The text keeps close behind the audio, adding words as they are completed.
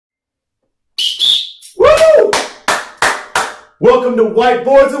Welcome to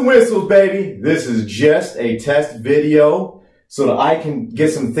Whiteboards and Whistles, baby. This is just a test video so that I can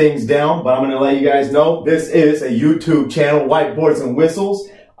get some things down, but I'm going to let you guys know this is a YouTube channel, Whiteboards and Whistles.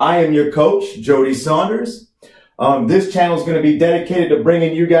 I am your coach, Jody Saunders. This channel is going to be dedicated to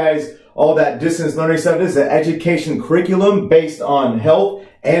bringing you guys all that distance learning stuff. This is an education curriculum based on health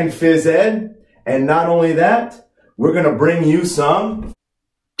and PhysEd. And not only that, we're going to bring you some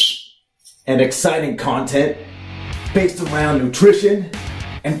and exciting content based around nutrition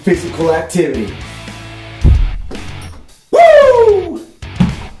and physical activity. Woo!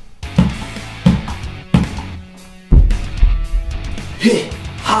 Hit,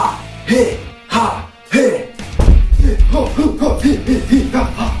 ha, hit, ha, hit.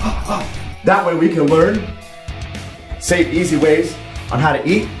 That way we can learn safe, easy ways on how to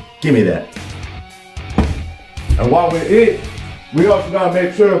eat. Give me that. And while we eat, we also gotta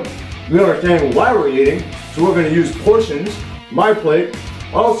make sure we understand why we're eating. So we're going to use portions, my plate.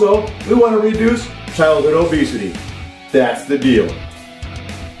 Also, we want to reduce childhood obesity. That's the deal.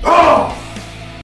 Oh!